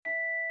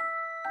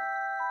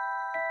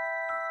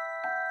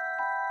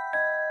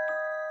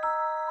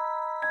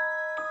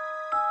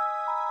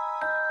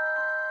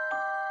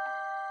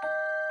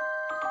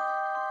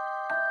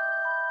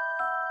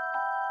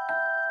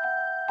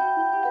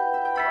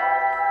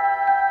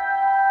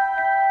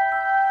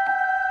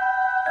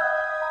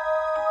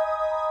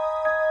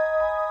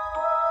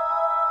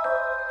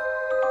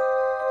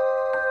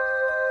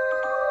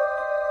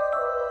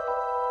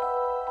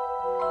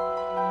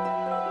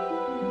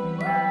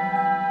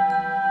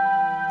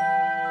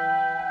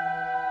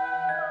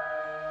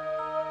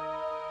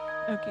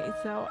Okay,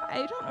 so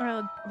I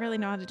don't really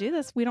know how to do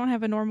this. We don't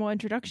have a normal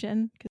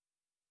introduction.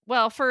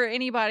 Well, for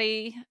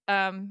anybody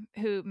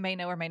who may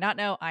know or may not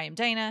know, I am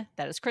Dana.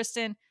 That is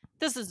Kristen.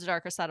 This is The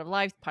Darker Side of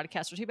Life, the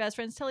podcast where two best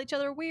friends tell each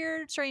other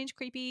weird, strange,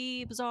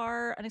 creepy,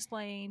 bizarre,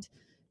 unexplained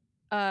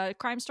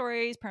crime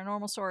stories,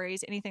 paranormal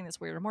stories, anything that's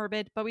weird or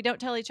morbid. But we don't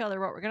tell each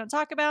other what we're going to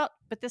talk about.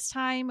 But this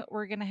time,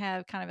 we're going to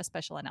have kind of a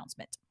special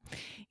announcement.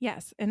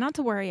 Yes, and not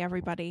to worry,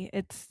 everybody.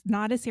 It's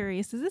not as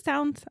serious as it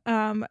sounds.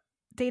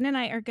 Dana and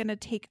I are going to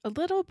take a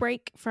little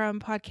break from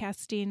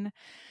podcasting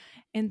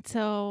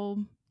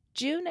until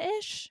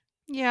June-ish.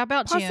 Yeah,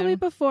 about possibly June.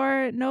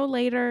 Before, no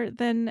later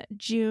than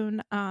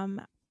June.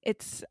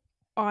 It's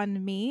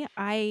on me.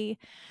 I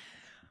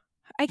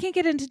can't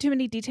get into too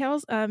many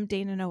details.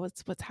 Dana knows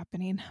what's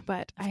happening,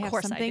 but I have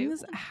some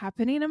things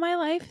happening in my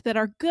life that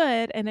are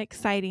good and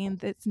exciting.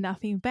 It's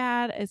nothing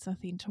bad. It's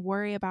nothing to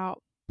worry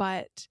about,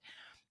 but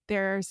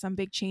there are some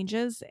big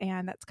changes,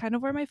 and that's kind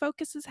of where my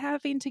focus is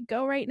having to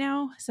go right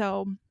now.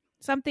 So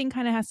something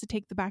kind of has to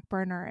take the back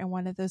burner, and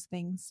one of those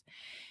things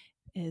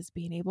is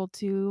being able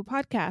to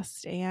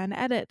podcast and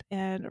edit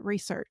and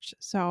research.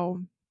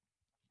 So,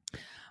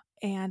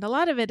 and a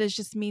lot of it is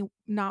just me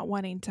not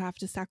wanting to have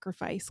to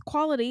sacrifice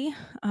quality.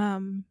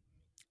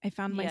 I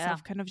found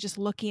myself kind of just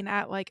looking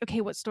at like, okay,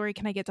 what story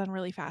can I get done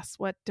really fast?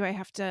 What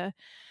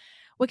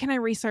can I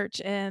research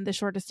in the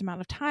shortest amount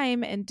of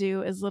time and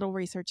do as little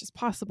research as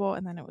possible?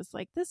 And then it was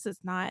like, this is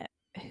not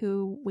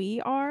who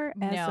we are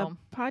as a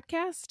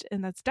podcast.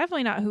 And that's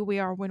definitely not who we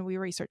are when we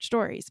research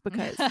stories,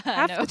 because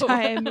half the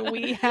time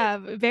we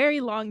have very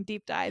long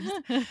deep dives.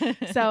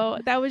 So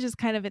that was just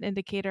kind of an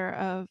indicator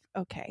of,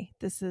 okay,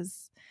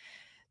 there's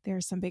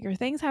some bigger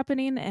things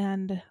happening,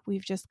 and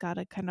we've just got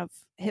to kind of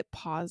hit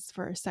pause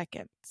for a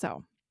second.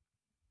 So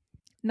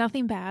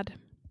nothing bad.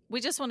 We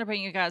just want to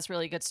bring you guys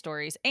really good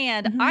stories.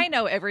 And I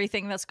know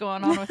everything that's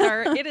going on with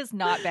her. It is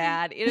not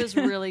bad. It is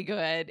really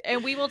good.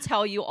 And we will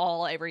tell you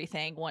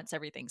everything once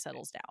everything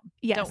settles down.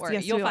 Yes, don't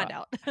worry. You'll find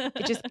out.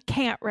 I just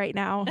can't right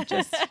now.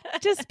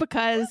 Just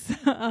because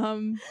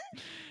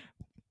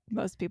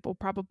most people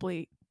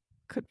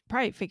could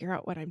figure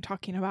out what I'm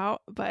talking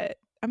about, but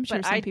I'm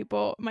sure some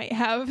people might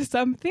have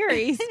some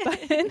theories.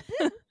 But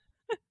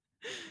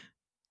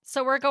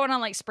so we're going on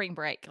like spring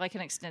break, like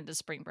an extended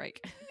spring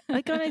break.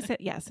 Like when I said,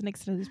 yes, an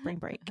extended spring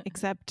break,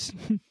 except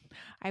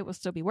I will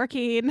still be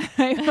working.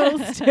 I will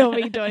still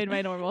be doing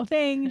my normal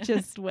thing,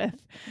 just with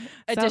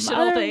some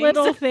other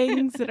little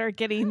things that are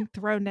getting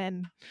thrown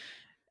in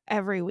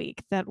every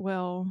week that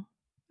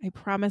I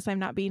promise I'm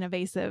not being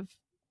evasive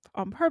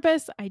on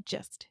purpose. I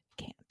just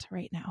can't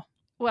right now.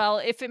 Well,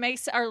 if it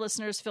makes our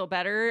listeners feel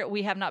better,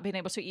 we have not been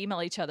able to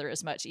email each other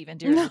as much even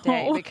during the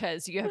day,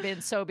 because you have been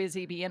so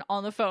busy being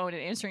on the phone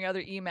and answering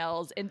other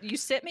emails. And you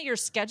sent me your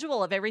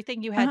schedule of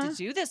everything you had to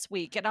do this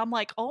week. And I'm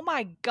like, oh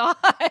my God.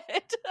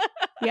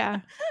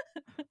 Yeah.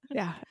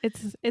 Yeah.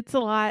 It's a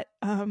lot.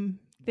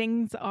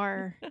 Things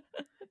are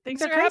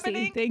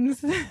happening.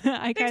 Things are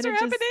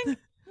happening.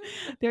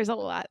 There's a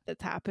lot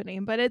that's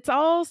happening, but it's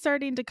all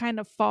starting to kind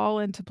of fall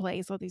into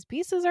place. So these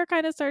pieces are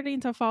kind of starting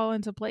to fall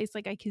into place.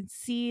 Like I can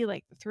see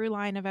like the through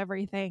line of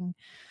everything.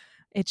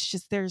 It's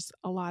just, there's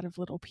a lot of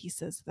little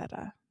pieces that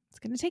it's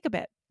going to take a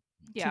bit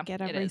to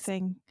get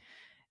everything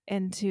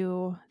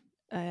into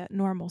a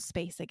normal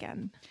space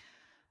again.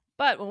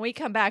 But when we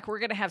come back, we're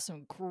going to have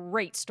some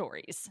great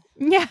stories.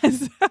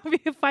 Yes.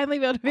 We'll finally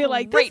be able to be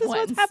like, this is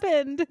what's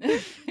happened.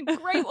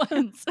 Great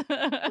ones.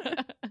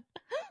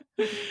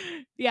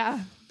 Yeah.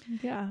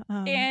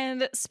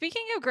 And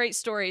speaking of great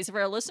stories, if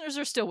our listeners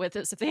are still with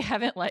us, if they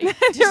haven't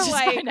they're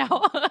like,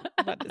 now,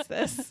 what is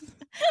this?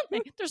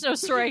 There's no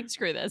story.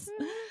 Screw this.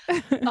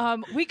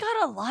 We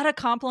got a lot of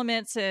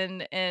compliments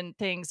and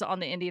things on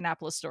the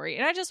Indianapolis story.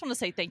 And I just want to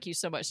say thank you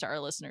so much to our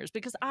listeners,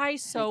 because I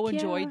so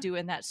enjoyed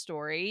doing that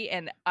story.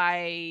 And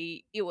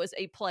it was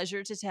a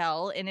pleasure to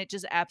tell. And it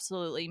just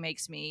absolutely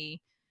makes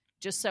me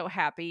just so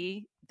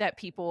happy that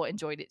people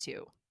enjoyed it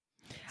too.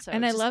 So,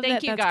 and I love thank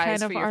that you that's guys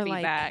kind of for your our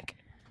feedback.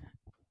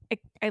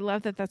 I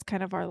love that that's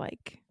kind of our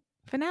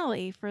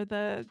finale for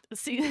the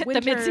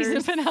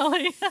mid-season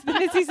finale. The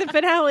mid-season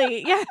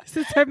finale. Yes,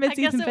 it's our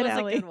mid-season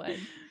finale. Was a good one.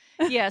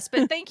 Yes,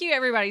 but thank you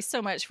everybody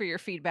so much for your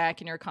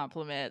feedback and your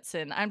compliments,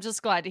 and I'm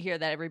just glad to hear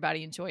that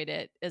everybody enjoyed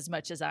it as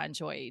much as I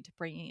enjoyed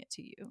bringing it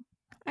to you.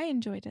 I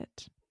enjoyed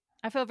it.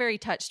 I feel very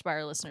touched by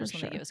our listeners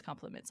when they give us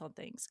compliments on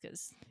things,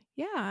 because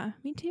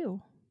me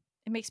too.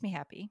 It makes me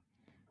happy.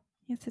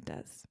 Yes, it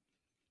does.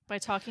 By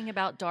talking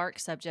about dark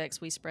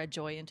subjects, we spread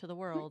joy into the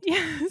world.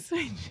 Yes,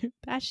 we do.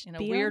 That should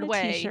be weird on a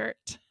way.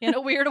 T-shirt. In a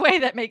weird way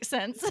that makes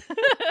sense.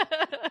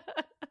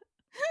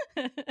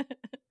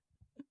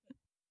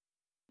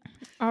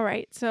 All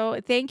right.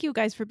 So thank you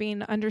guys for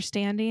being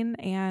understanding,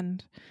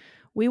 and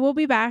we will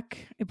be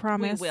back, I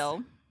promise. We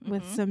will.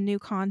 With some new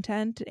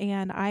content,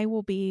 and I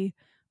will be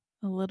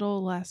a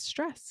little less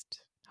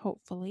stressed,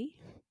 hopefully.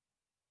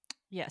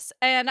 Yes.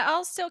 And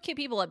I'll still keep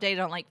people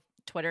updated on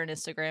Twitter and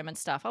Instagram and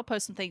stuff. I'll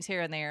post some things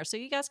here and there, so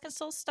you guys can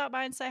still stop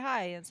by and say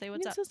hi and say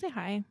what's up. Still say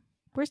hi.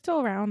 We're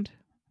still around.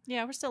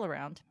 Yeah, we're still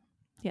around.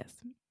 Yes.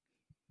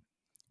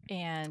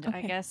 And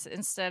I guess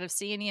instead of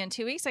seeing you in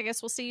 2 weeks, I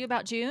guess we'll see you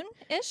about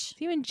June-ish.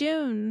 See you in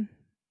June.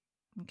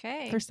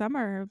 Okay. For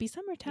summer. It'll be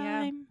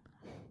summertime.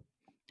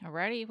 Yeah.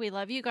 Alrighty. We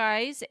love you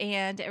guys.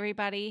 And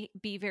everybody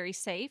be very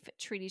safe.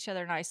 Treat each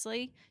other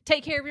nicely.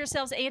 Take care of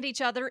yourselves and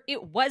each other.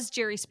 It was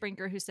Jerry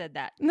Springer who said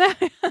that.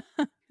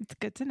 It's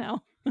good to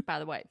know. By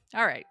the way.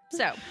 All right.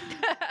 So.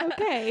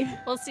 Okay.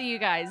 We'll see you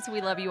guys.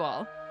 We love you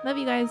all. Love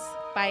you guys.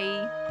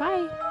 Bye.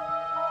 Bye.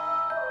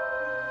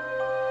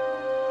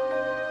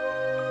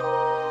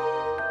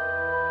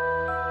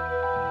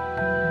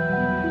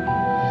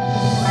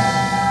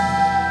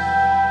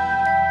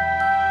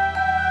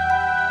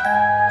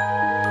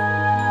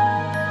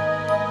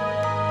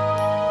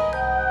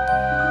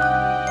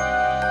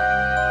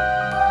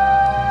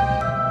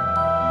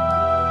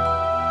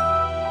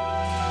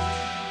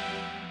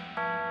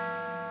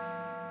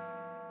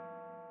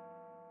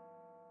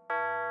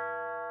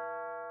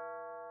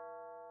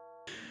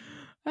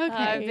 Okay.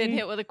 I've been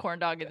hit with a corn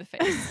dog in the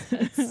face.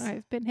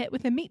 I've been hit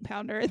with a meat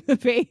pounder in the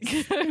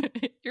face.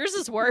 Yours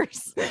is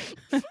worse.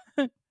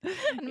 I'd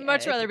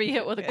much rather be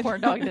hit with a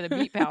corn dog than a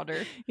meat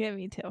pounder. Yeah,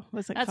 me too.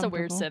 That's a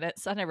weird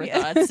sentence. I never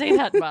thought I'd say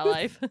that in my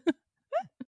life.